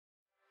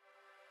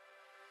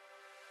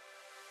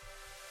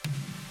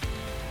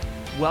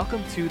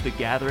Welcome to the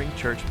Gathering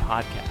Church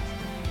podcast.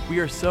 We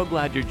are so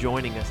glad you're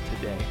joining us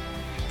today.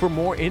 For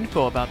more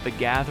info about The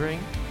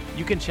Gathering,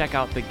 you can check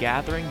out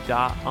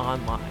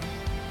thegathering.online.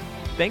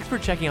 Thanks for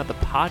checking out the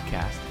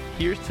podcast.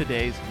 Here's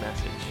today's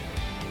message.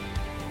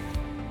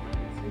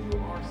 To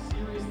our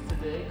series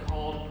today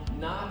called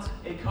Not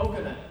a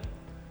Coconut.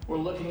 We're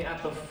looking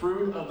at the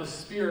fruit of the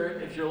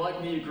Spirit. If you're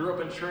like me, you grew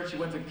up in church, you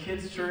went to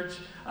kids' church,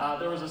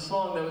 there was a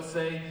song that would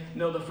say,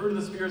 no, the fruit of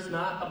the Spirit's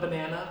not a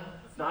banana,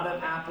 it's not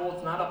an apple,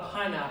 it's not a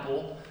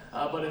pineapple,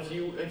 but if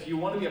you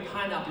want to be a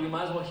pineapple, you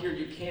might as well hear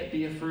you can't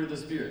be a fruit of the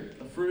Spirit.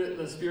 The fruit of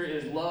the Spirit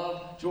is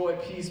love, joy,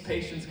 peace,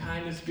 patience,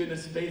 kindness,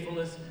 goodness,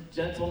 faithfulness,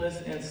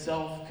 gentleness, and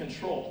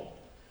self-control.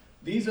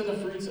 These are the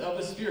fruits of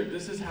the Spirit.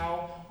 This is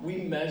how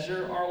we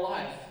measure our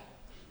life.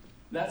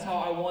 That's how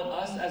I want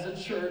us as a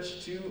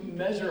church to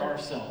measure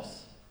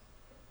ourselves.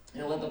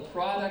 And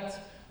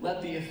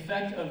let the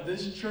effect of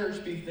this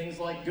church be things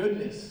like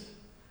goodness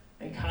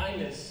and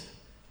kindness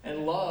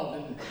and love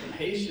and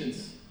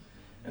patience.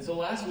 And so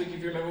last week, if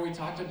you remember, we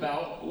talked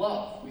about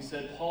love. We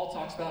said Paul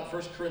talks about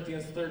 1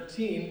 Corinthians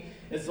 13.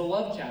 It's the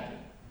love chapter.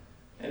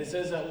 And it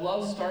says that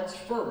love starts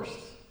first.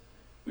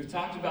 We've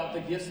talked about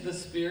the gifts of the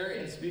Spirit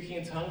and speaking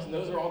in tongues, and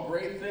those are all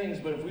great things.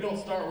 But if we don't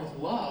start with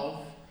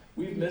love,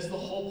 we've missed the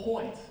whole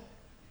point.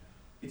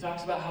 He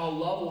talks about how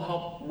love will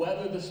help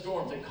weather the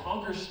storms. It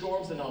conquers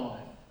storms in our life.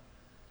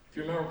 If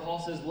you remember, Paul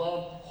says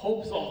love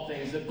hopes all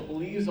things, it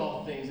believes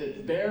all things,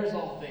 it bears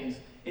all things,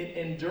 it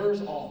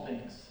endures all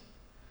things.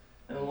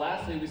 And then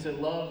lastly, we said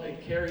love,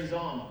 it carries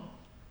on.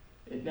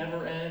 It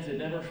never ends, it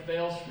never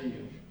fails for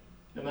you.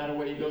 No matter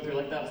what you go through.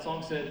 Like that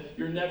song said,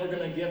 you're never going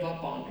to give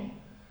up on me.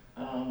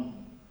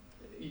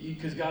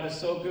 Because God is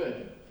so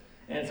good.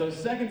 And so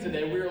second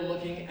today, we are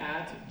looking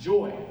at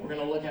joy. We're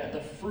going to look at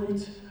the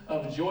fruit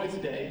of joy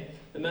today.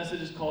 The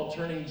message is called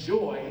Turning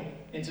Joy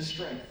into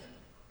Strength.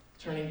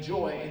 Turning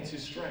joy into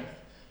strength.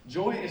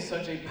 Joy is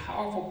such a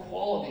powerful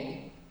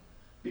quality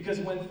because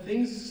when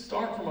things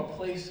start from a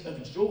place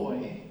of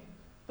joy,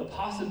 the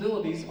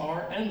possibilities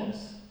are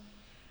endless.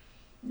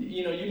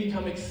 You know, you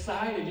become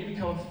excited, you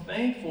become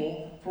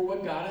thankful for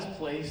what God has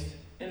placed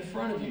in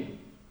front of you.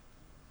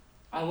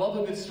 I love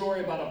a good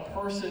story about a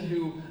person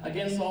who,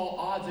 against all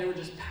odds, they were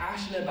just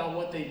passionate about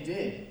what they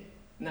did.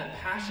 And that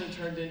passion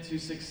turned into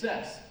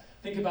success.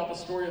 Think about the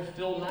story of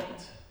Phil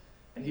Knight.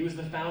 And he was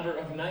the founder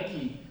of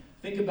Nike.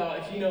 Think about,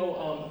 if you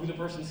know who the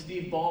person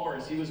Steve Ballmer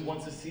is, he was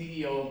once the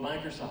CEO of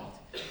Microsoft.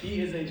 He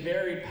is a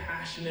very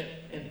passionate,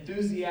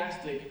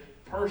 enthusiastic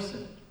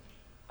person.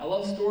 I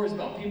love stories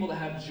about people that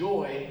have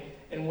joy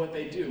in what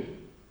they do.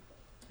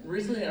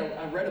 Recently,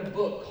 I read a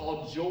book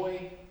called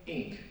Joy,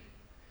 Inc.,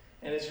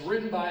 and it's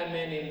written by a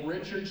man named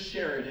Richard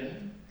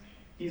Sheridan.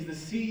 He's the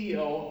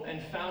CEO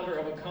and founder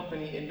of a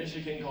company in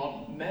Michigan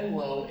called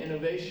Menlo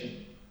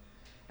Innovation.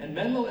 And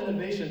Menlo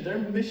Innovation, their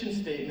mission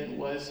statement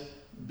was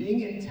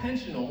being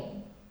intentional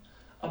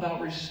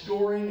about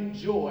restoring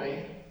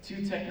joy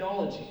to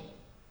technology.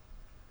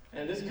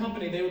 And this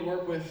company, they would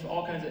work with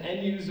all kinds of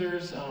end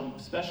users,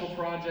 special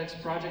projects,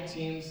 project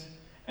teams,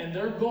 and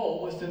their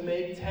goal was to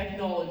make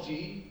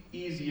technology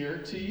easier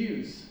to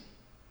use.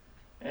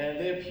 And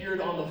they appeared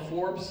on the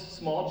Forbes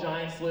Small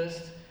Giants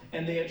list,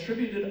 and they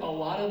attributed a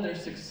lot of their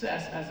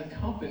success as a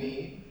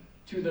company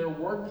to their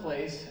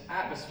workplace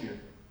atmosphere.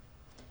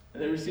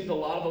 And they received a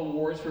lot of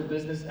awards for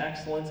business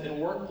excellence in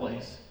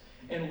workplace.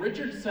 And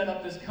Richard set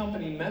up this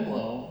company,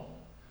 Menlo,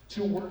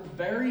 to work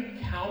very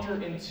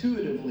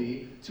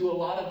counterintuitively to a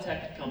lot of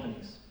tech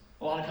companies,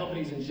 a lot of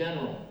companies in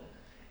general.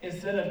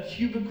 Instead of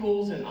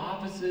cubicles and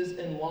offices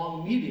and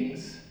long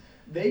meetings,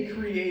 they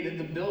created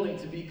the building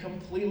to be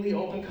completely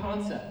open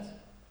concept.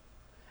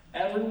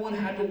 Everyone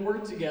had to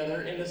work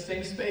together in the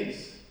same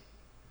space.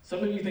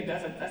 Some of you think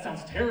that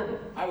sounds terrible.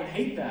 I would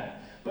hate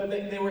that. But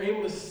they were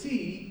able to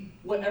see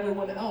what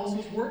everyone else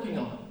was working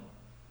on.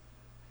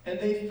 And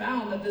they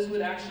found that this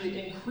would actually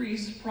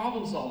increase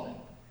problem solving.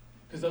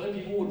 Because other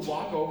people would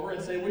walk over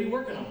and say, what are you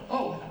working on?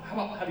 Oh,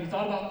 have you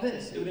thought about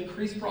this? It would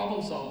increase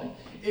problem solving.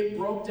 It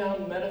broke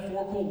down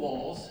metaphorical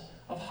walls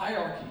of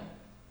hierarchy.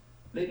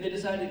 They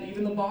decided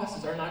even the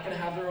bosses are not going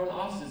to have their own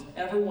offices.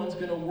 Everyone's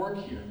going to work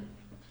here.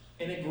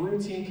 And it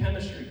grew team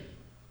chemistry.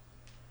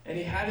 And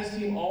he had his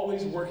team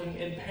always working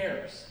in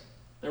pairs.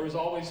 There was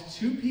always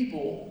 2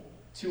 people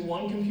to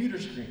 1 computer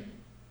screen.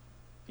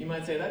 You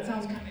might say, that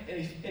sounds kind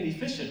of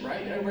inefficient,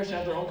 right? Everybody should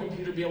have their own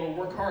computer, be able to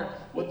work hard.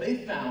 What they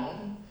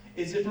found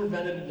is it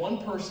prevented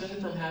one person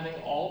from having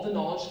all the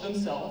knowledge to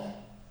themselves.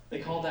 They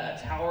call that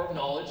a tower of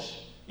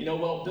knowledge. You know,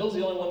 well, Bill's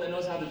the only one that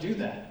knows how to do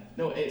that.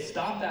 No, it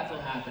stopped that from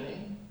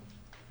happening.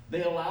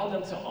 They allowed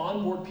them to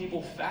onboard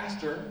people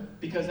faster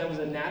because that was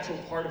a natural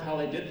part of how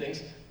they did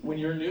things. When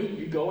you're new,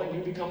 you go and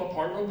you become a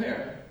part of a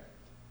pair.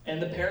 And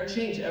the pair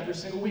changed every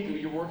single week.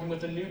 You're working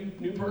with a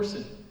new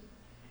person.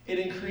 It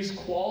increased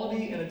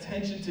quality and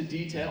attention to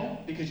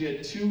detail because you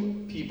had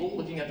 2 people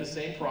looking at the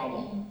same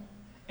problem.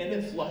 And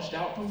it flushed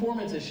out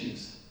performance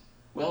issues.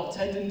 Well,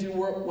 Ted didn't do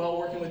well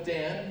working with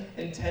Dan,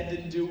 and Ted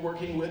didn't do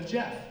working with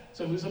Jeff.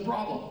 So who's the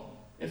problem?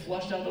 It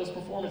flushed out those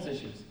performance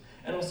issues.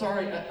 And I'm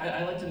sorry,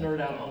 I like to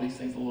nerd out on these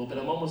things a little bit.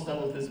 I'm almost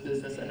done with this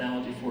business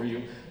analogy for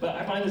you. But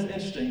I find this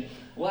interesting.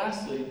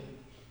 Lastly,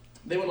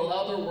 they would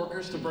allow their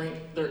workers to bring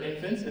their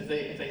infants if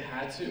they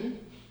had to.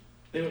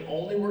 They would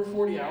only work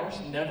 40 hours,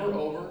 never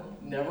over,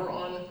 never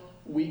on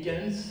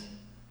weekends.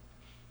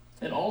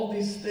 And all of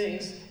these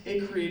things,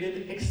 it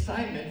created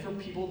excitement for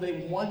people.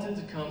 They wanted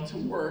to come to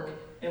work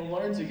and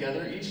learn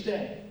together each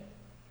day.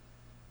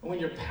 And when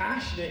you're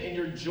passionate and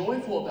you're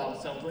joyful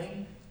about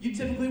something, you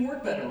typically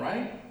work better,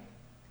 right?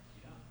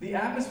 Yeah. The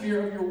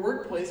atmosphere of your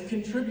workplace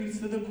contributes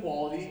to the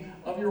quality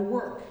of your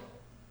work.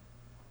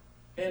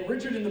 And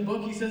Richard, in the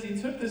book, he says he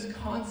took this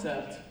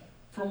concept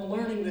from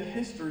learning the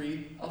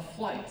history of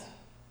flight.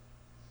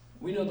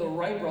 We know the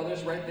Wright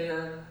brothers, right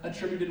there,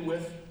 attributed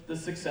with the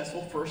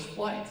successful first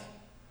flight.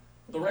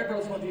 The Wright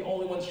brothers weren't the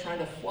only ones trying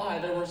to fly.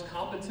 There was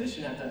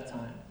competition at that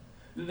time.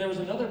 There was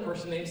another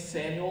person named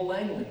Samuel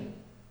Langley,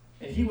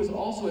 and he was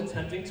also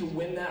attempting to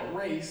win that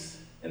race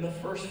in the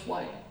first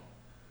flight.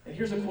 And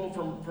here's a quote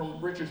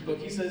from Richard's book.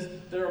 He says,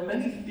 "There are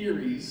many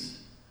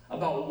theories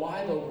about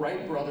why the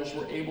Wright brothers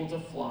were able to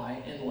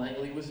fly and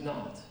Langley was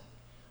not.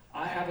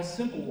 I have a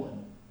simple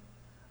one.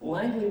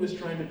 Langley was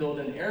trying to build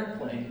an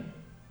airplane.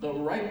 The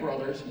Wright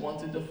brothers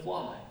wanted to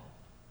fly.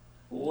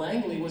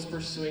 Langley was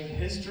pursuing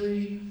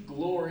history,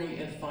 glory,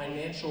 and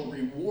financial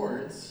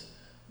rewards.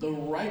 The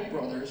Wright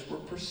brothers were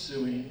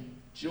pursuing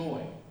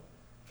joy."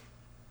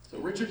 So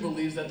Richard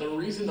believes that the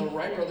reason the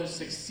Wright brothers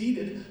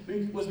succeeded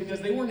was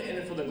because they weren't in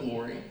it for the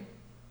glory.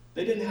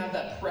 They didn't have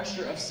that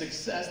pressure of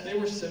success. They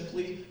were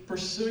simply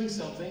pursuing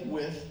something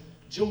with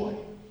joy.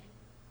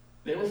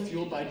 They were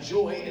fueled by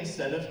joy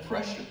instead of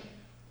pressure.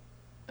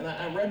 And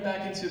I read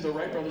back into the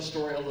Wright brothers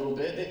story a little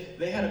bit.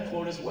 They had a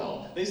quote as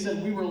well. They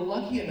said, "We were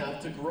lucky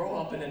enough to grow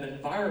up in an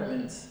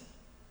environment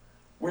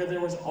where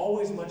there was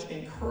always much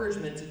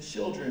encouragement to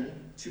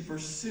children to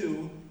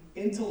pursue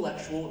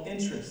intellectual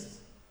interests,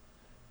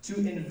 to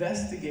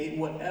investigate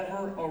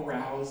whatever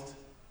aroused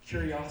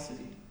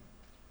curiosity."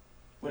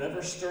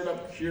 Whatever stirred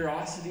up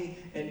curiosity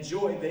and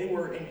joy, they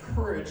were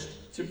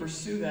encouraged to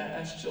pursue that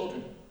as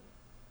children.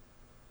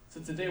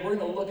 So today we're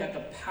going to look at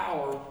the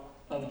power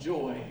of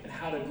joy and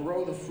how to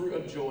grow the fruit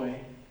of joy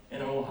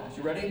in our lives.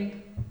 You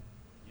ready?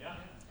 Yeah.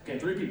 Okay,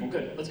 3 people.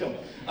 Good. Let's go.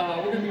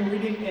 We're going to be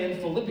reading in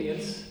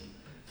Philippians.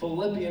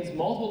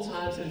 Multiple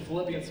times in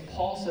Philippians,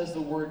 Paul says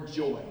the word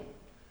joy.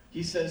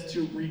 He says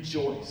to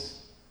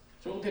rejoice.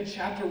 So look at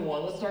chapter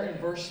 1. Let's start in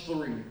verse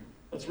 3.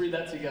 Let's read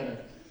that together.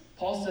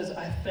 Paul says,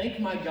 "I thank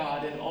my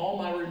God in all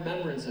my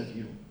remembrance of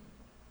you,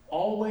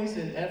 always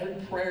in every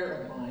prayer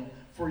of mine,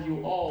 for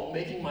you all,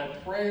 making my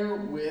prayer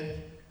with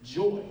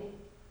joy,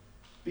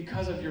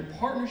 because of your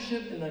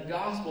partnership in the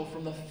gospel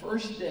from the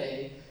first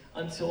day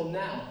until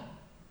now.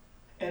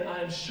 And I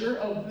am sure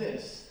of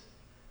this,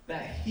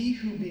 that he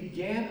who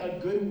began a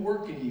good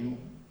work in you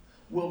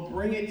will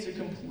bring it to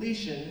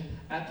completion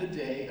at the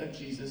day of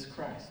Jesus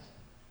Christ."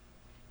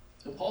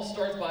 So Paul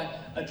starts by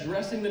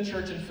addressing the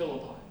church in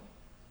Philippi.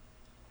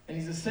 And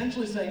he's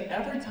essentially saying,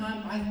 every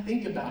time I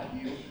think about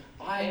you,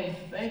 I am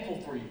thankful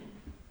for you.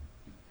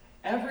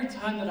 Every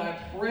time that I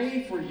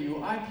pray for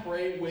you, I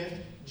pray with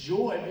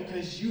joy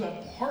because you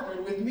have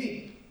partnered with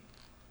me.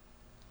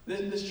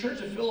 This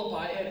church of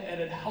Philippi, and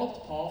it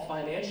helped Paul,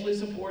 financially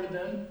supported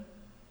them,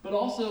 but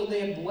also they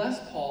had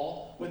blessed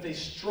Paul with a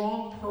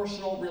strong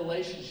personal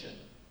relationship.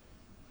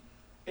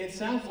 It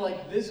sounds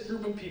like this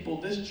group of people,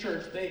 this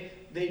church,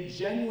 they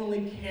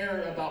genuinely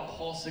cared about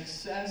Paul's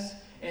success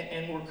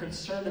and were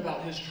concerned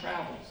about his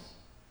travels.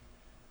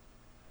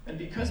 And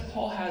because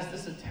Paul has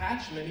this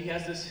attachment, he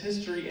has this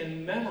history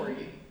and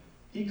memory,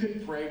 he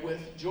could pray with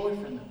joy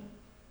for them.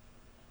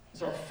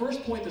 So our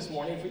first point this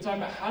morning, if we talk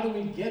about how do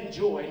we get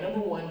joy, number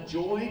 1,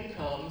 joy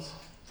comes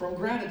from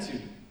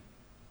gratitude.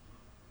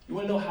 You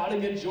want to know how to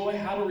get joy,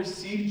 how to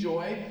receive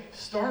joy?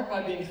 Start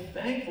by being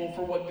thankful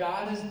for what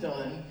God has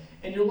done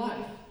in your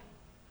life.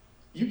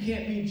 You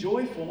can't be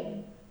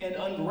joyful and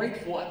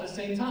ungrateful at the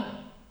same time.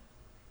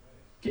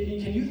 Can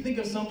you think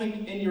of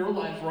something in your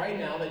life right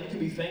now that you can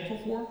be thankful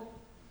for?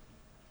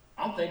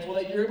 I'm thankful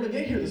that you're able to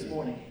get here this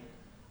morning.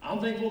 I'm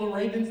thankful the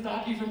rain didn't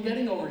stop you from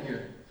getting over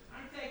here.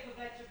 I'm thankful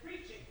that you're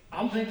preaching.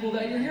 I'm thankful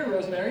that you're here,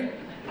 Rosemary.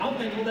 I'm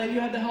thankful that you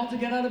had the help to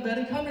get out of bed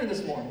and come here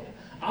this morning.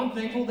 I'm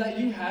thankful that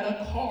you had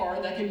a car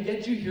that can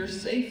get you here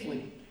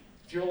safely.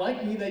 If you're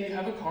like me, that you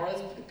have a car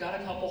that's got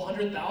a couple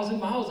 100,000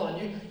 miles on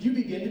you, you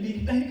begin to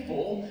be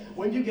thankful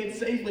when you get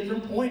safely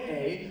from point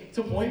A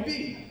to point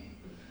B.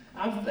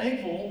 I'm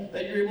thankful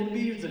that you're able to be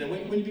here today.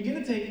 When you begin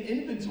to take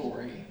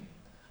inventory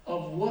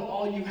of what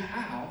all you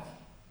have,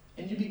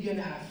 and you begin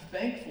to have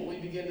thankful,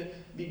 you begin to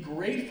be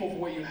grateful for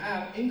what you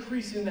have,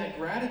 increasing that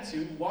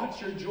gratitude,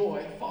 watch your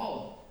joy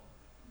follow.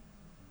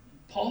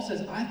 Paul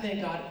says, I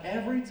thank God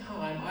every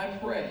time I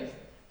pray,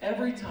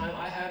 every time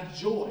I have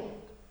joy.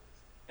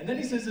 And then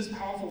he says this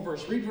powerful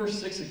verse. Read verse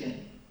 6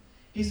 again.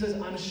 He says,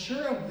 I'm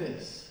sure of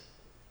this,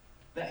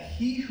 that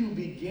he who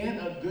began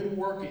a good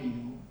work in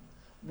you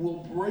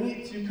will bring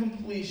it to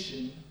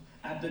completion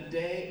at the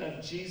day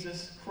of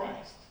Jesus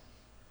Christ.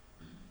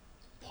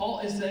 Paul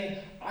is saying,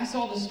 I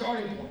saw the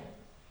starting point.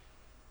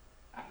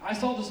 I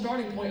saw the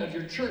starting point of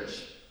your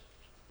church.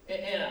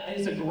 And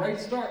it's a great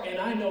start. And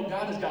I know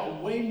God has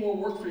got way more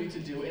work for you to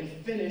do and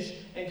finish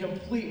and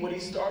complete what he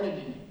started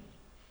in you.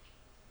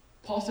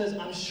 Paul says,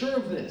 I'm sure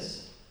of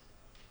this.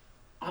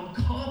 I'm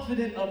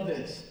confident of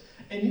this.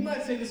 And you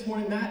might say this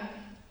morning, Matt,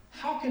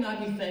 how can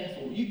I be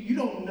thankful? You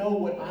don't know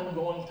what I'm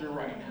going through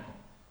right now.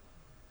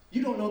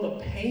 You don't know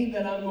the pain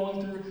that I'm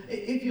going through.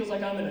 It feels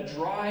like I'm in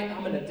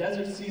a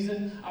desert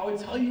season. I would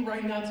tell you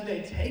right now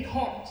today, take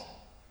heart.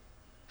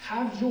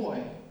 Have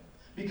joy.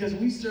 Because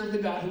we serve the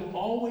God who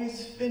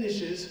always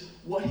finishes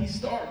what he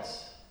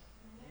starts.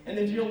 And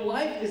if your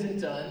life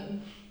isn't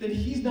done, then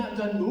he's not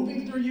done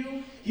moving through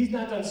you. He's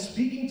not done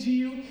speaking to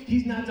you.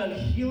 He's not done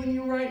healing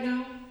you right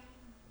now.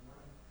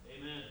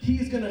 Amen. He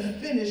is going to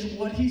finish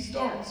what he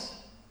starts.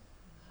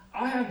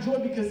 I have joy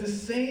because the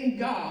same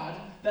God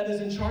that is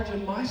in charge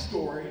of my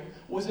story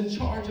was in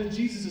charge of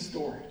Jesus'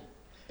 story.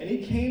 And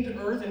he came to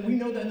earth, and we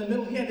know that in the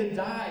middle he had to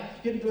die.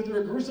 He had to go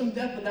through a gruesome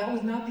death, but that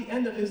was not the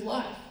end of his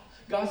life.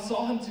 God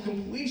saw him to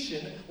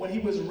completion when he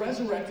was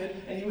resurrected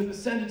and he was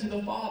ascended to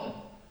the Father.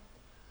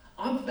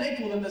 I'm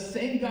thankful that the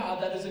same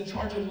God that is in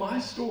charge of my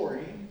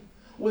story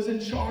was in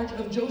charge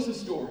of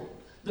Joseph's story.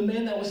 The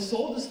man that was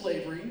sold to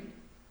slavery,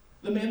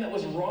 the man that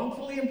was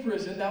wrongfully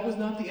imprisoned, that was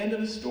not the end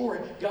of his story.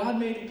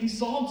 He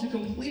saw him to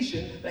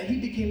completion that he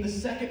became the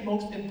second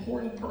most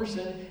important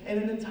person in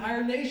an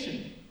entire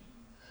nation.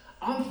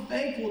 I'm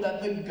thankful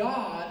that the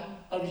God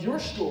of your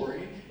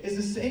story is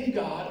the same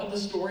God of the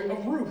story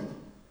of Ruth.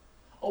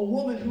 A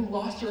woman who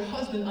lost her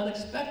husband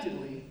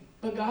unexpectedly,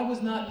 but God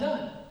was not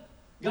done.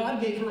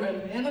 God gave her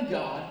a man of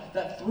God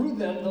that through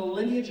them the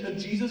lineage of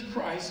Jesus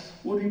Christ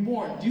would be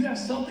born. Do you have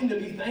something to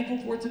be thankful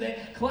for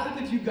today? Clap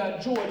if you've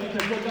got joy,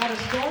 because what God has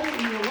started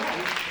in your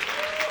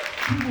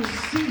life, he will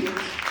see it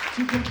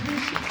to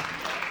completion.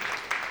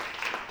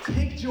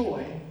 Take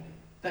joy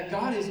that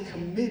God is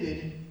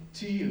committed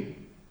to you.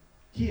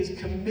 He is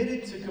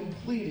committed to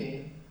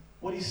completing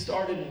what he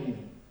started in you.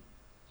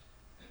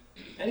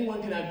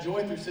 Anyone can have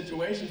joy through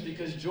situations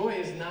because joy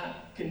is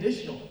not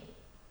conditional.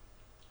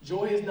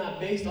 Joy is not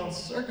based on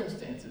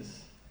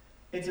circumstances.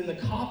 It's in the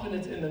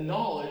confidence and the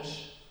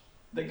knowledge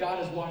that God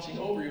is watching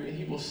over you, and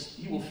he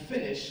will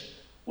finish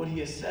what he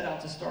has set out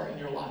to start in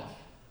your life.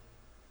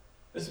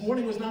 This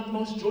morning was not the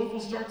most joyful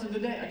start to the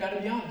day, I got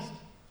to be honest.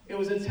 It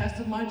was a test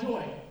of my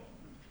joy.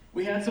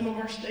 We had some of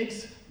our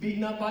stakes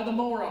beaten up by the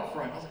mower out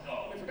front. I was like,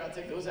 oh, we forgot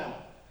to take those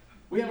out.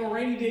 We have a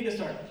rainy day to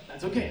start.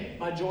 That's okay.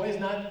 My joy is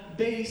not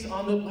based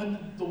on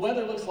what the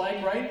weather looks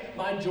like, right?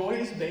 My joy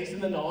is based in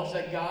the knowledge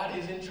that God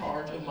is in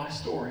charge of my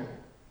story.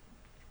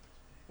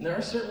 And there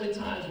are certainly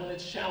times when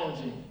it's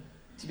challenging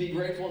to be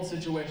grateful in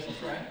situations,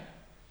 right?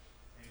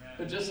 Amen.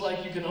 But just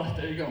like you can,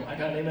 there you go. I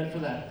got an amen for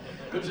that.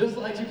 But just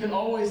like you can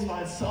always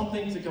find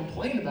something to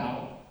complain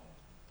about,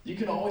 you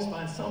can always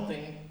find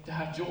something to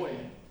have joy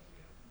in.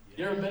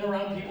 You ever been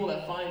around people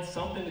that find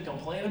something to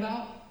complain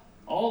about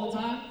all the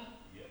time?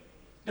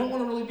 You don't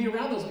want to really be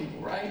around those people,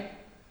 right?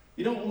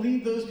 You don't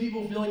leave those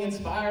people feeling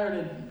inspired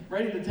and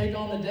ready to take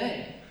on the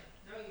day.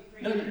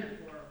 No, you pray for them.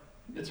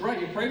 That's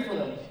right, you pray for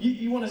them.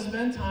 You want to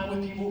spend time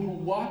with people who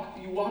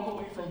you walk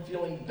away from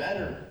feeling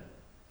better,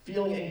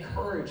 feeling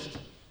encouraged,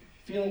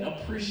 feeling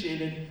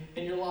appreciated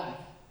in your life.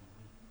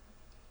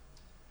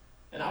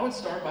 And I would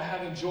start by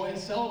having joy and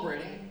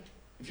celebrating.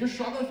 If you're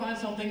struggling to find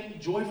something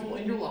joyful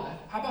in your life,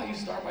 how about you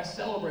start by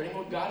celebrating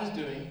what God is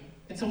doing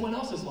in someone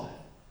else's life?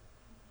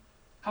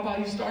 How about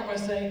you start by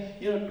saying,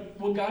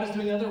 what God is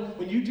doing in other,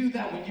 when you do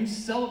that, when you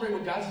celebrate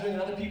what God's doing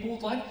in other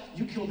people's life,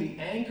 you kill the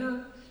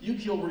anger, you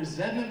kill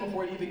resentment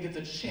before it even gets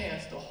a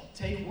chance to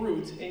take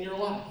root in your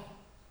life.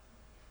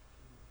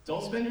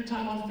 Don't spend your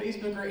time on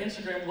Facebook or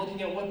Instagram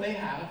looking at what they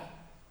have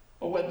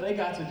or what they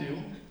got to do,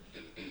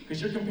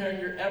 because you're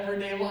comparing your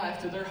everyday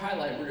life to their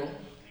highlight reel.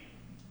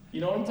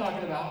 You know what I'm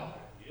talking about?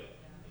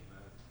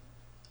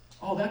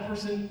 Oh, that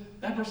person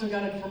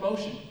got a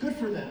promotion. Good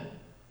for them.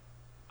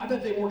 I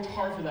bet they worked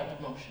hard for that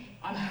promotion.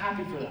 I'm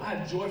happy for them. I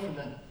have joy for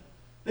them.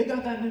 They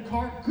got that new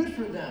car. Good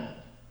for them.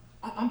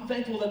 I'm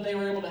thankful that they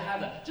were able to have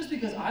that. Just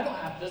because I don't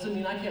have it doesn't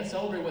mean I can't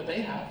celebrate what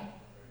they have.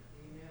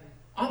 Amen.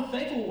 I'm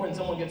thankful when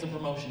someone gets a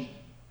promotion.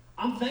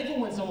 I'm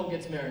thankful when someone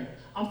gets married.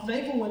 I'm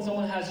thankful when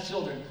someone has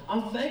children.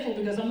 I'm thankful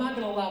because I'm not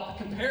going to allow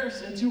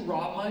comparison to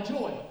rob my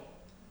joy.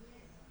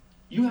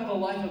 You have a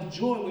life of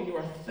joy when you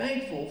are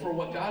thankful for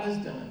what God has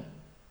done,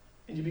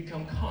 and you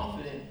become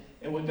confident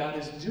in what God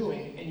is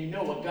doing, and you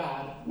know what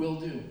God will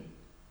do.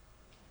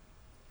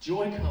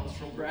 Joy comes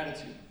from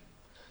gratitude.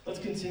 Let's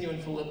continue in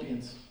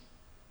Philippians.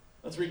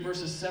 Let's read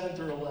verses 7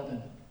 through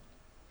 11.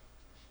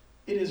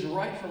 It is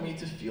right for me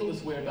to feel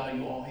this way about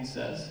you all, he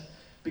says,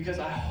 because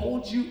I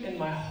hold you in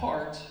my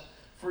heart,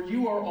 for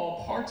you are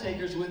all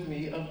partakers with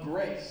me of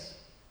grace,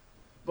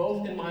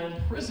 both in my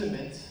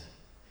imprisonment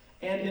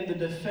and in the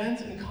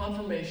defense and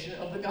confirmation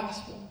of the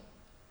gospel.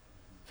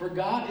 For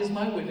God is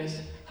my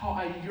witness, how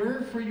I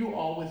yearn for you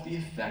all with the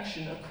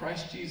affection of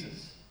Christ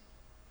Jesus.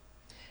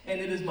 And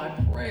it is my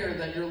prayer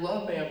that your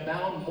love may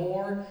abound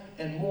more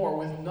and more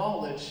with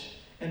knowledge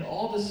and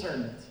all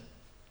discernment,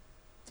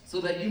 so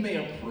that you may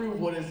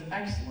approve what is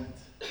excellent,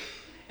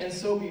 and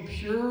so be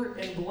pure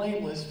and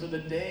blameless for the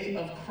day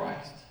of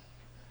Christ,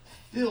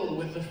 filled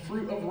with the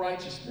fruit of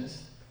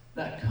righteousness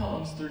that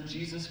comes through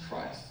Jesus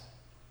Christ,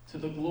 to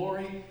the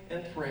glory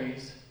and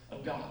praise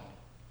of God.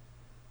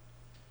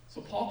 So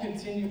Paul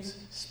continues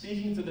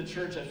speaking to the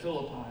church at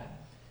Philippi,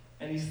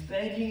 and he's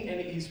thanking and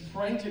he's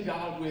praying to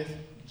God with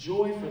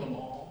joy for them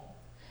all.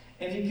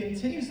 And he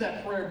continues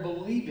that prayer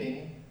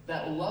believing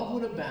that love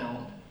would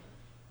abound,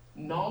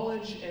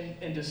 knowledge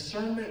and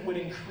discernment would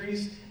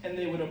increase, and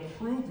they would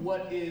approve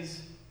what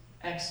is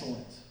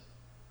excellent.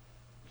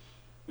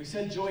 We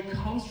said joy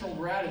comes from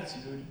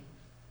gratitude.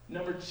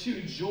 Number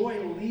 2,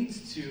 joy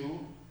leads to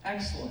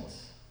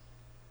excellence.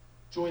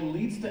 Joy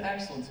leads to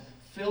excellence.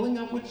 Filling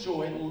up with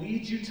joy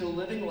leads you to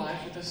living life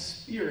with a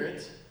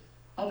spirit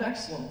of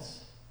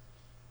excellence.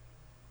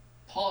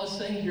 Paul is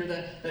saying here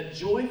that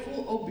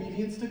joyful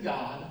obedience to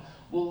God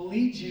will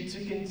lead you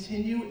to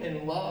continue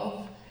in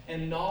love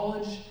and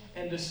knowledge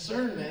and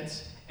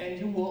discernment, and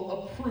you will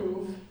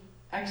approve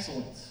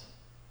excellence.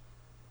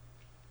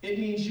 It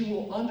means you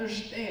will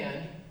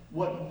understand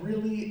what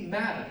really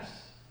matters,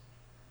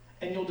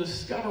 and you'll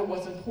discover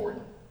what's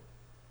important,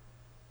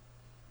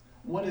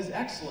 what is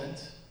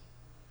excellent,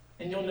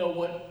 and you'll know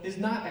what is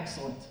not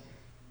excellent.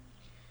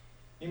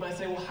 You might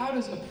say, well, how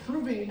does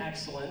approving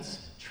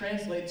excellence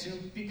translate to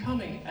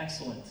becoming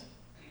excellent?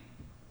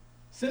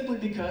 Simply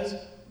because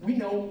we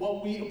know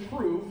what we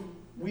approve,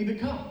 we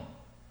become.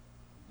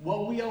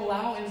 What we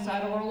allow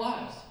inside of our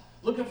lives.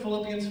 Look at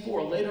Philippians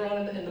 4. Later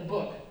on in the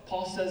book,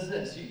 Paul says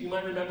this. You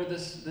might remember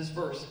this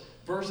verse.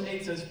 Verse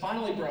 8 says,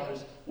 finally,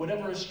 brothers,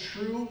 whatever is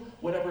true,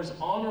 whatever is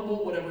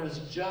honorable, whatever is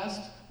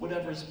just,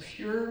 whatever is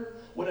pure,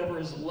 whatever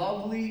is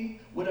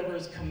lovely, whatever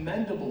is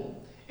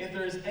commendable, if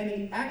there is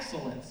any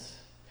excellence,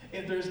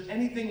 if there's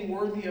anything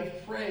worthy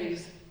of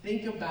praise,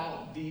 think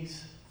about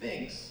these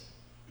things.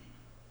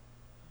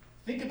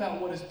 Think about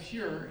what is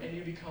pure, and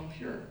you become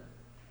pure.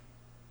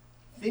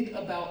 Think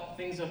about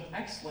things of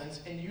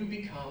excellence, and you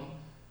become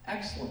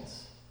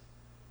excellence.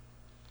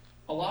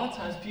 A lot of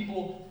times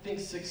people think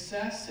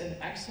success and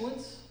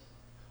excellence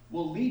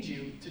will lead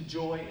you to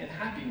joy and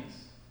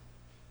happiness.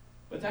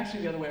 But it's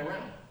actually the other way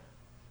around.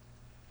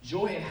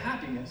 Joy and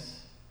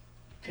happiness,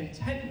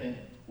 contentment,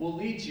 will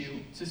lead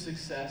you to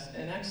success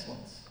and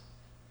excellence.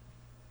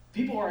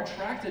 People are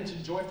attracted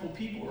to joyful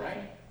people,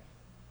 right?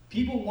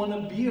 People want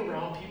to be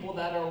around people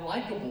that are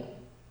likable.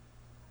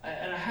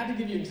 And I had to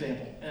give you an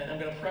example. And I'm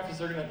going to preface,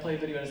 they're going to play a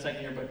video in a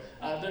second here,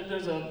 but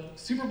there's a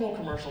Super Bowl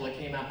commercial that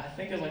came out, I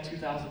think it was like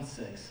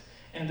 2006.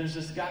 And there's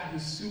this guy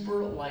who's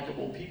super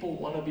likable. People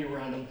want to be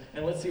around him.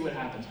 And let's see what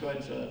happens. Go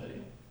ahead and show that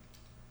video.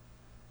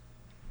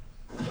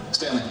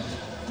 Stanley,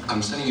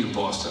 I'm sending you to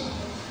Boston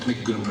to make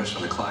a good impression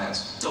on the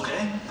clients.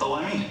 Okay, but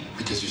why me?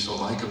 Because you're so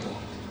likable.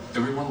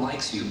 Everyone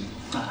likes you.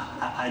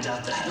 I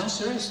doubt that. No,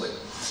 seriously.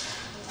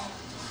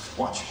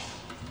 Watch.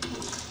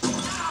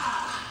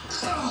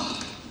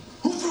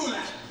 Who threw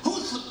that?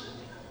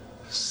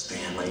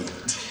 Stanley, you're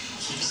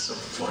so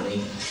funny.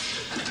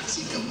 How does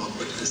he come up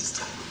with this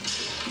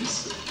stuff? He's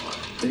so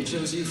funny. They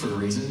chose you for a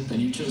reason,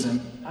 and you chose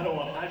them.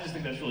 I just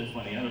think that's really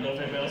funny. I don't know if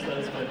anybody else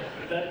does, but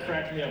that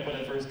cracked me up when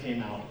it first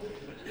came out.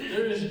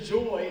 There is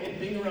joy in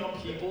being around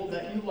people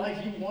that you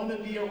like. You want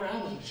to be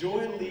around them.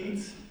 Joy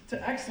leads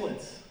to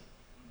excellence.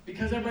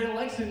 Because everybody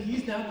likes him,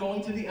 he's now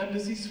going to the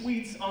Embassy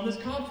Suites on this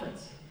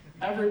conference.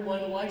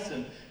 Everyone likes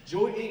him.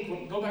 Joy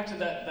Inc., go back to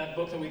that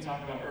book that we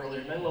talked about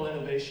earlier, Menlo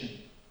Innovation.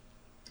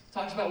 It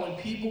talks about when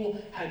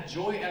people had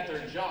joy at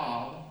their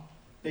job,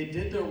 they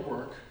did their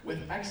work with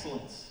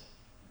excellence.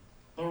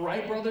 The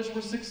Wright brothers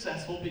were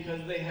successful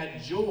because they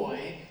had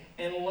joy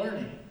in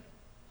learning.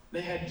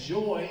 They had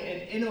joy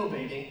in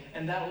innovating,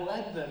 and that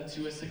led them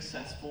to a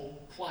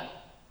successful flight.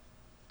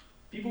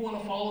 People want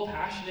to follow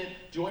passionate,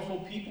 joyful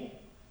people.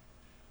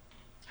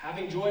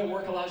 Having joy at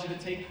work allows you to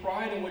take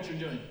pride in what you're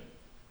doing.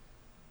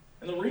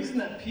 And the reason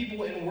that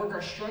people in work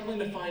are struggling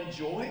to find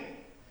joy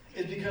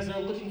is because they're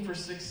looking for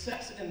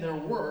success in their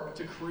work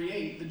to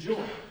create the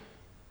joy.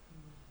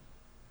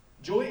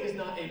 Joy is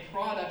not a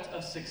product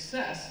of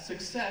success.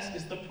 Success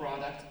is the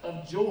product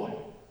of joy.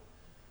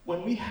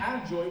 When we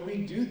have joy, we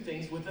do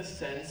things with a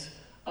sense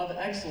of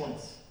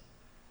excellence.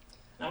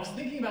 And I was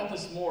thinking about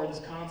this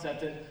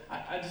concept, and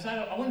I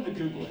decided I wanted to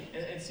Google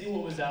it and see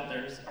what was out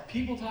there. Are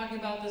people talking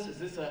about this? Is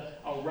this a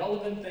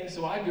relevant thing?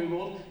 So I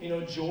Googled,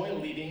 joy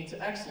leading to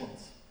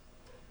excellence.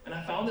 And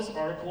I found this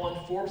article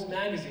on Forbes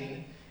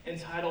magazine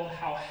entitled,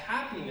 How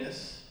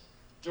Happiness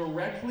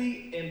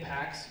Directly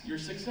Impacts Your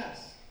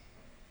Success.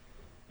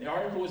 The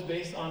article was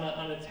based on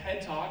a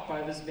TED Talk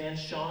by this man,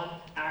 Sean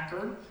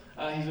Acker.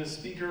 He's a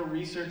speaker,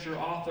 researcher,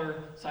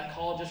 author,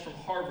 psychologist from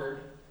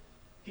Harvard.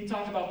 He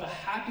talked about the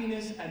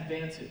happiness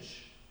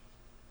advantage.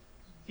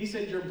 He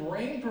said your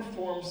brain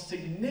performs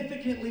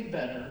significantly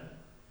better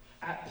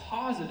at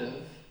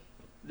positive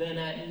than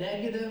at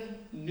negative,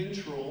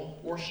 neutral,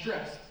 or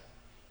stressed.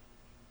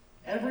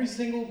 Every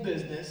single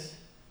business,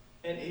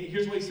 and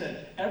here's what he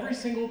said, every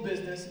single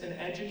business and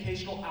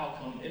educational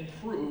outcome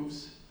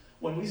improves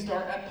when we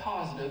start at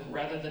positive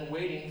rather than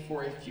waiting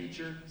for a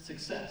future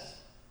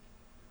success.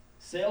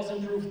 Sales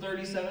improved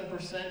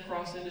 37%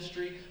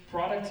 cross-industry,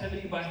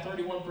 productivity by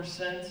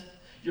 31%.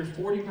 You're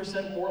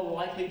 40% more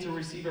likely to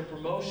receive a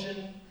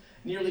promotion,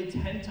 nearly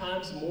 10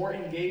 times more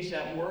engaged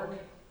at work,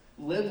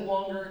 live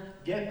longer,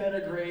 get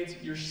better grades,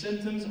 your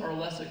symptoms are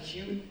less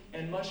acute,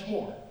 and much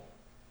more.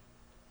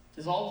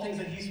 These are all things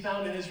that he's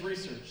found in his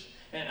research.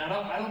 And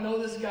I don't know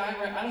this guy,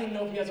 right? I don't even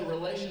know if he has a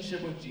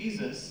relationship with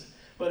Jesus,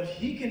 but if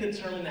he can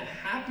determine that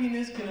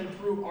happiness can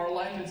improve our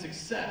life and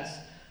success,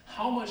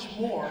 how much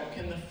more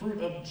can the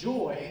fruit of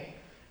joy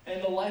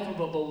and the life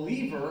of a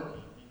believer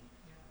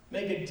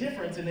make a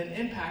difference and an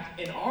impact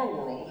in our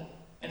world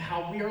and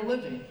how we are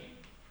living?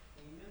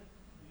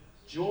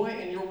 Joy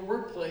in your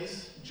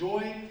workplace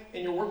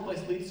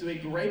leads to a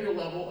greater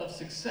level of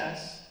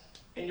success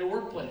in your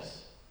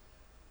workplace.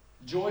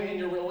 Joy in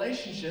your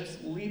relationships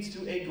leads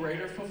to a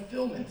greater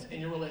fulfillment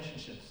in your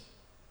relationships.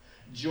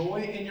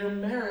 Joy in your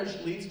marriage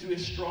leads to a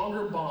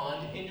stronger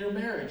bond in your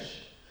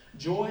marriage.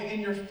 Joy in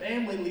your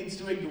family leads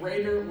to a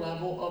greater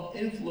level of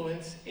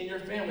influence in your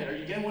family. Are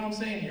you getting what I'm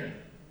saying here?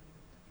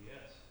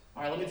 Yes.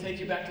 All right, let me take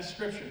you back to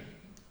Scripture.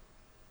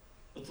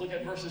 Let's look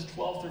at verses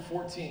 12 through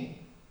 14.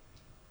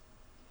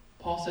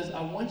 Paul says,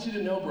 I want you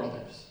to know,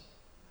 brothers,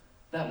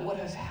 that what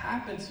has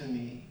happened to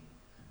me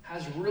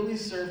has really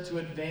served to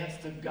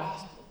advance the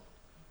gospel,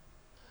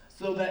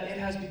 so that it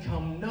has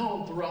become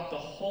known throughout the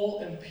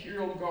whole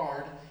imperial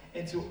guard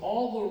and to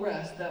all the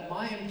rest that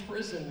my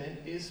imprisonment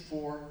is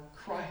for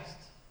Christ.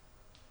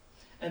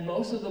 And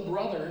most of the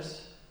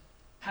brothers,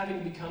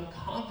 having become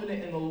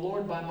confident in the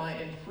Lord by my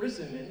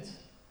imprisonment,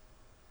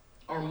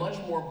 are much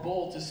more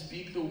bold to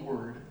speak the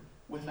word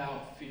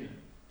without fear.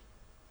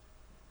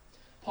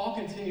 Paul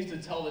continues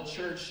to tell the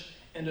church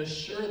and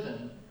assure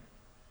them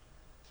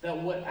that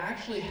what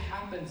actually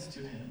happens to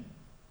him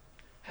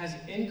has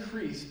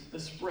increased the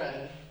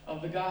spread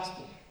of the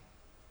gospel.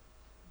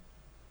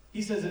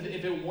 He says, if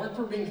it weren't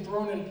for being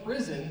thrown in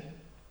prison,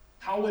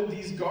 how would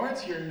these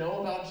guards here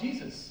know about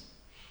Jesus?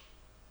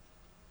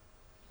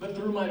 But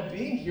through my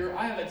being here,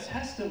 I have a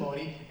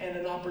testimony and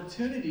an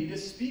opportunity to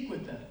speak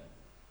with them.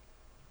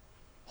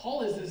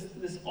 Paul is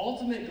this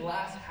ultimate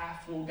glass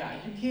half full guy.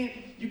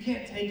 You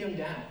can't take him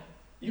down.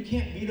 You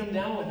can't beat him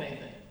down with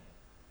anything.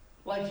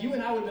 Like you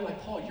and I would have been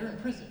like, Paul, you're in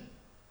prison.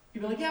 He'd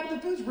be like, yeah, but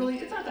the food's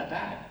it's not that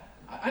bad.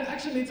 I've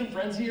actually made some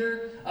friends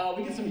here.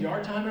 We get some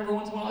yard time every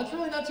once in a while. It's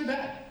really not too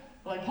bad.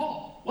 We're like,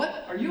 Paul,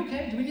 what? Are you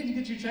okay? Do we need to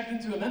get you checked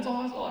into a mental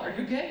hospital? Are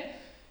you okay?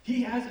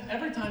 He has,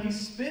 every time he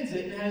spins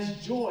it and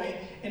has joy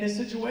in his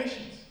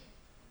situations.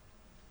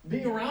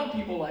 Being around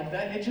people like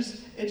that, it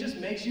just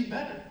makes you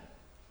better.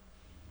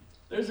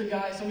 There's a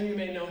guy, some of you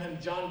may know him,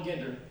 John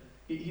Ginder.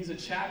 He's a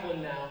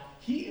chaplain now.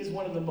 He is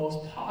one of the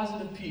most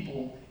positive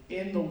people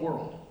in the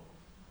world.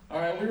 All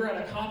right, we were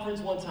at a conference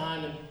one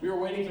time, and we were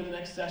waiting for the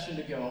next session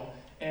to go,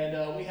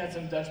 and we had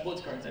some Dutch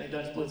Blitz cards. Any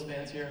Dutch Blitz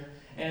fans here?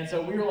 And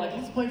so we were like,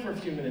 let's play for a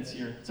few minutes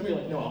here. Somebody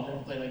were like, no, I'll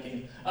never play that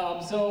game.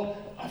 So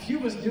a few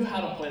of us knew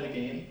how to play the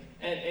game,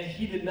 and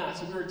he did not,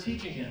 so we were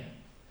teaching him.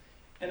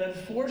 And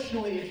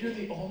unfortunately, if you're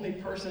the only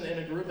person in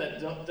a group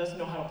that doesn't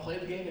know how to play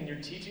the game and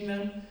you're teaching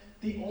them,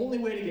 the only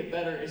way to get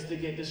better is to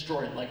get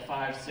destroyed like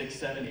 5, 6,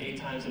 7, 8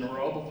 times in a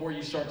row before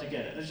you start to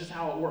get it. That's just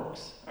how it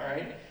works, all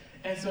right?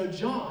 And so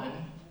John,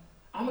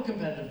 I'm a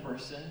competitive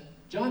person.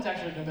 John's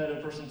actually a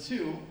competitive person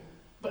too.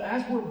 But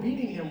as we're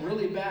beating him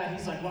really bad,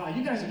 he's like, wow,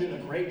 you guys are doing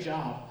a great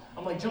job.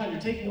 I'm like, John, you're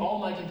taking all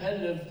my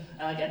competitive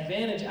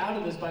advantage out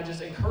of this by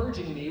just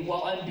encouraging me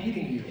while I'm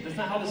beating you. That's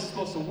not how this is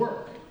supposed to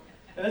work.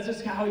 And that's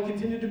just how he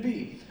continued to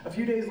be. A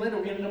few days later,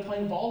 we ended up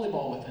playing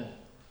volleyball with him.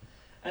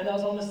 And I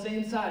was on the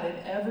same side, and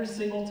every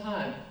single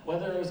time,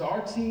 whether it was our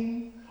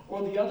team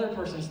or the other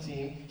person's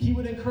team, he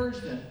would encourage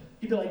them.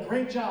 He'd be like,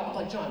 great job. I'm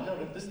like, John, no,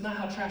 this is not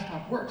how trash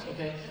talk works,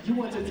 okay? You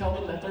want to tell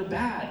them that they're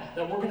bad,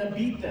 that we're going to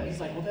beat them. He's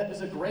like, well, that was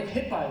a great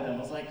hit by them.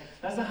 I was like,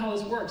 that's not how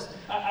this works.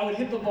 I would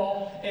hit the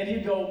ball, and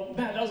he'd go,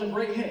 man, that was a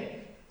great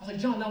hit. I was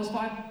like, John, that was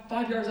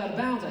five yards out of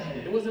bounds I hit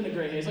it. It wasn't a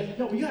great hit. He's like,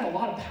 no, but you had a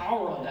lot of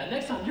power on that.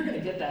 Next time, you're going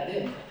to get that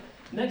in.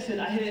 Next hit,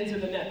 I hit it into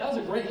the net. That was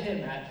a great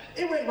hit, Matt.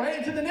 It went right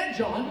into the net,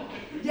 John.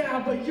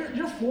 Yeah, but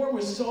your form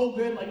was so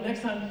good. Like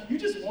next time, you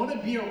just want to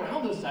be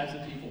around those types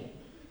of people.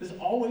 It's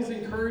always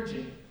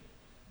encouraging.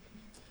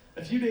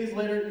 A few days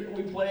later,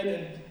 we played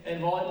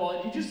in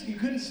volleyball, and you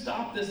couldn't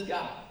stop this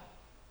guy.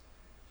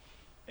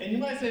 And you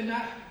might say,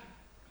 Matt,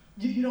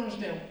 you don't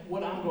understand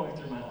what I'm going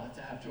through in my life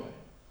to have joy.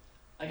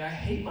 Like, I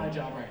hate my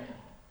job right now.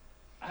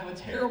 I have a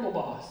terrible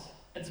boss.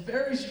 It's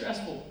very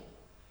stressful.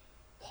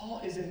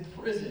 Paul is in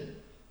prison.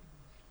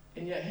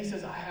 And yet he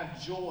says, I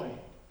have joy.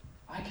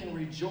 I can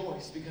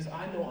rejoice because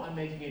I know I'm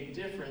making a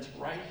difference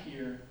right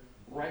here,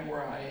 right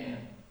where I am.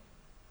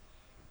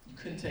 You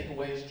couldn't take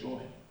away his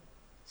joy.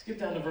 Skip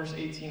down to verse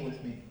 18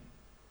 with me.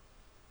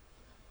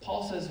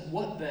 Paul says,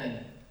 what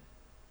then?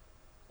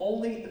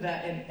 Only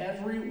that in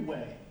every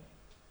way,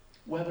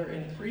 whether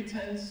in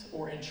pretense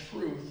or in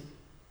truth,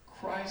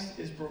 Christ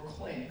is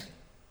proclaimed.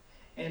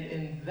 And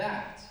in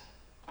that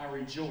I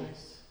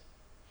rejoice.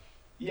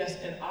 Yes,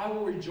 and I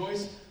will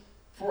rejoice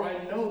For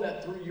I know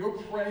that through your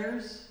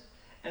prayers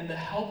and the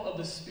help of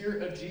the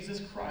Spirit of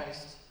Jesus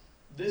Christ,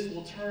 this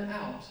will turn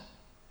out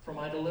for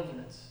my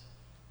deliverance.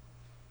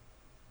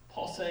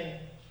 Paul's saying,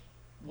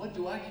 what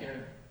do I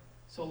care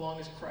so long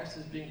as Christ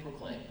is being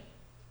proclaimed?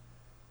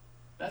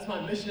 That's my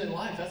mission in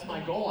life. That's my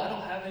goal. I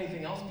don't have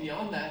anything else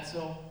beyond that.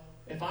 So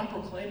if I'm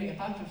proclaiming,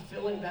 if I'm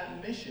fulfilling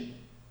that mission,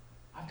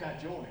 I've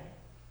got joy.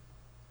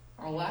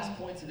 Our last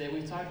point today,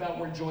 we've talked about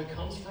where joy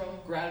comes from,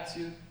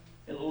 gratitude.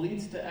 It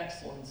leads to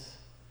excellence.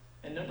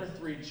 And number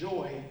 3,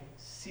 joy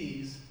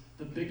sees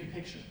the big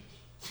picture.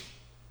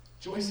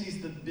 Joy sees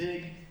the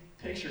big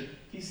picture.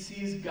 He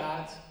sees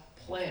God's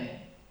plan.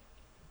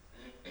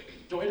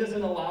 Joy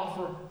doesn't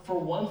allow for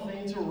one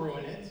thing to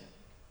ruin it.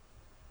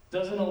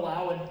 Doesn't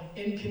allow an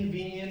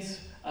inconvenience,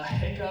 a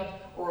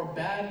hiccup, or a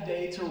bad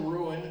day to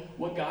ruin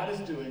what God is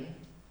doing.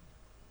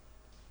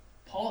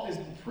 Paul is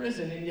in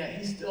prison, and yet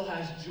he still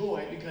has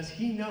joy because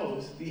he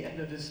knows the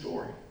end of his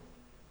story.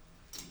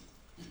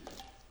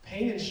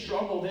 Pain and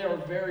struggle, they are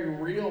very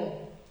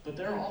real, but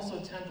they're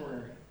also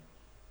temporary.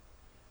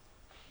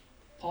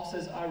 Paul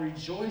says, I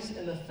rejoice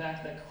in the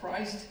fact that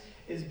Christ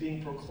is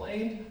being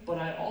proclaimed, but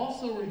I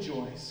also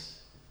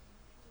rejoice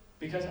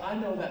because I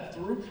know that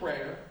through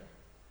prayer,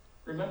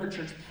 remember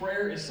church,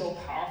 prayer is so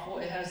powerful,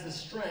 it has the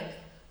strength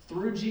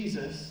through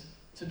Jesus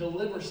to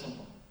deliver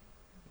someone.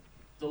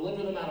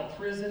 Deliver them out of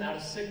prison, out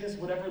of sickness,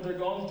 whatever they're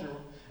going through.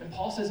 And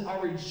Paul says, I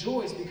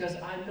rejoice because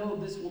I know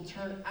this will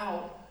turn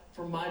out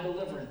for my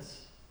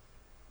deliverance.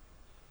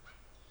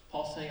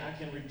 Paul's saying, I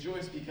can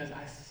rejoice because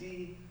I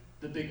see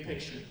the big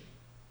picture.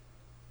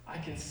 I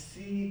can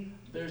see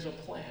there's a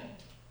plan.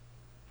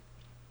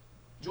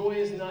 Joy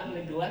is not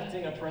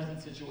neglecting a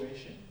present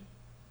situation,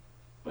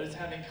 but it's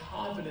having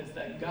confidence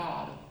that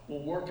God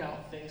will work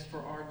out things for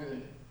our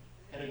good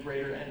and a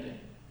greater ending.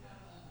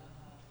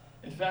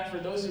 In fact, for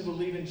those who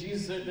believe in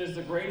Jesus, there's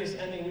the greatest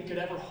ending we could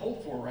ever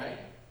hope for, right?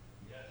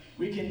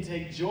 We can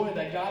take joy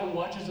that God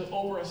watches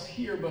over us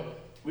here, but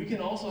we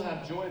can also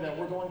have joy that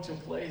we're going to a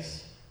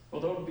place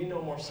where there will be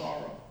no more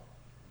sorrow.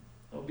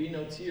 There will be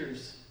no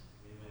tears.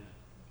 Amen.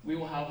 We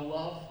will have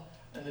love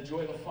and the joy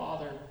of the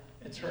Father,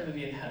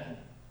 eternity in heaven.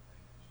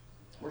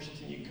 Worship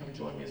team, you can come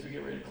join me as we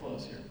get ready to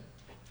close here.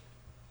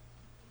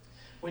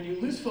 When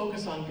you lose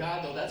focus on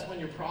God, though, that's when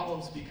your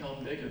problems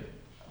become bigger.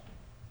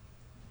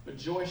 But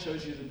joy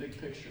shows you the big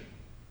picture.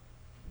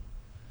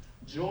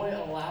 Joy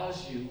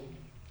allows you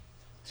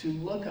to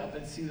look up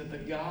and see that the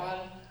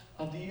God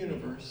of the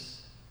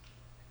universe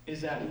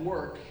is at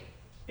work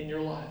in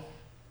your life.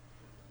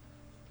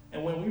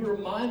 And when we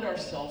remind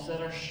ourselves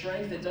that our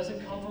strength, it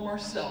doesn't come from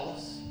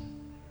ourselves,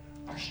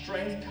 our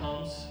strength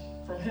comes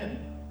from Him.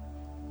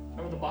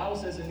 Remember, the Bible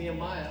says in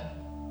Nehemiah,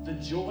 the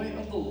joy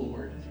of the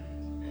Lord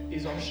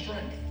is our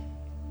strength.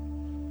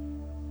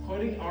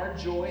 Putting our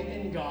joy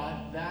in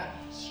God, that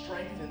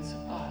strengthens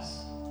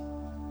us.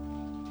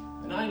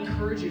 And I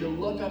encourage you to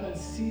look up and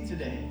see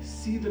today.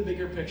 See the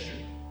bigger picture.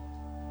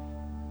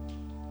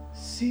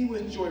 See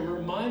with joy.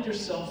 Remind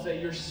yourself that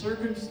your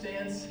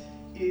circumstance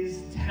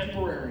is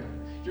temporary.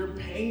 Your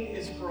pain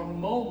is for a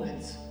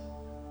moment,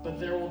 but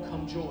there will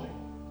come joy.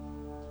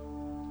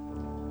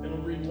 And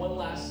we'll read one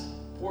last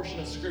portion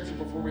of Scripture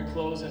before we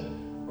close,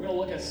 and we're going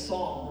to look at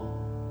Psalm.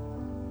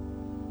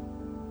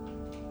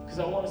 Because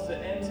I want us to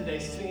end today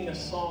singing a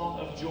song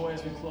of joy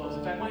as we close.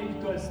 In fact, why don't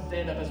you go ahead and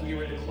stand up as we get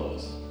ready to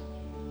close.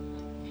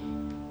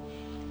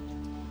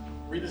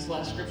 Read this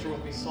last scripture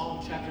with me,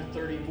 Psalm chapter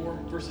 34,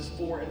 verses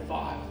 4 and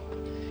 5.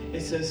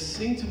 It says,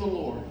 sing to the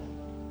Lord,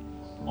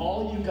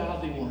 all you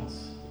godly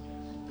ones.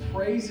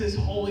 Praise His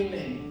holy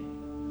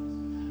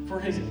name. For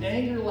His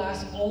anger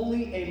lasts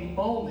only a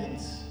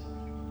moment,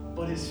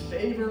 but His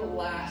favor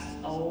lasts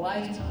a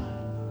lifetime.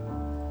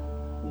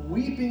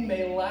 Weeping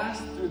may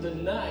last through the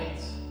night,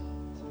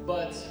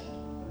 but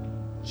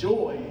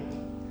joy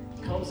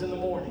comes in the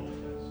morning.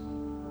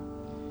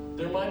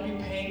 There might be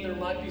pain, there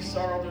might be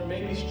sorrow, there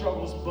may be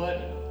struggles,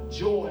 but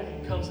joy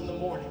comes in the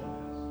morning.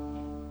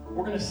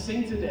 We're going to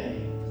sing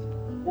today.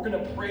 We're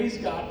going to praise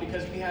God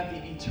because we have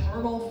the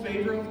eternal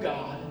favor of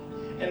God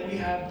and we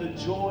have the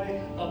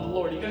joy of the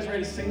Lord. Are you guys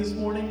ready to sing this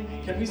morning?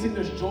 Can we sing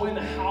There's Joy in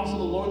the House of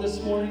the Lord this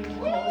morning?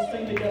 Come on, let's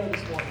sing together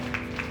this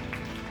morning.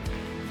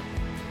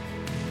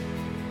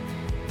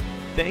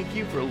 Thank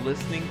you for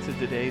listening to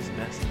today's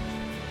message.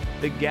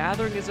 The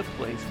Gathering is a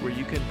place where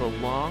you can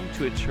belong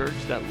to a church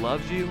that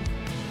loves you,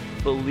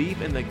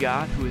 believe in the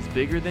God who is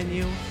bigger than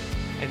you,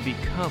 and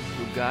become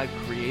who God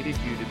created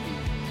you to be.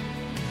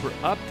 For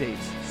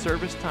updates,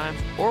 service times,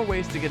 or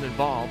ways to get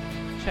involved,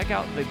 check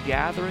out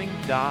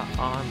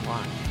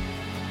thegathering.online.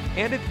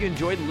 And if you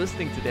enjoyed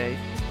listening today,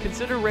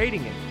 consider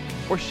rating it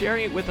or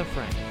sharing it with a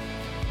friend.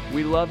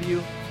 We love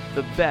you.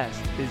 The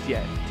best is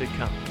yet to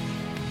come.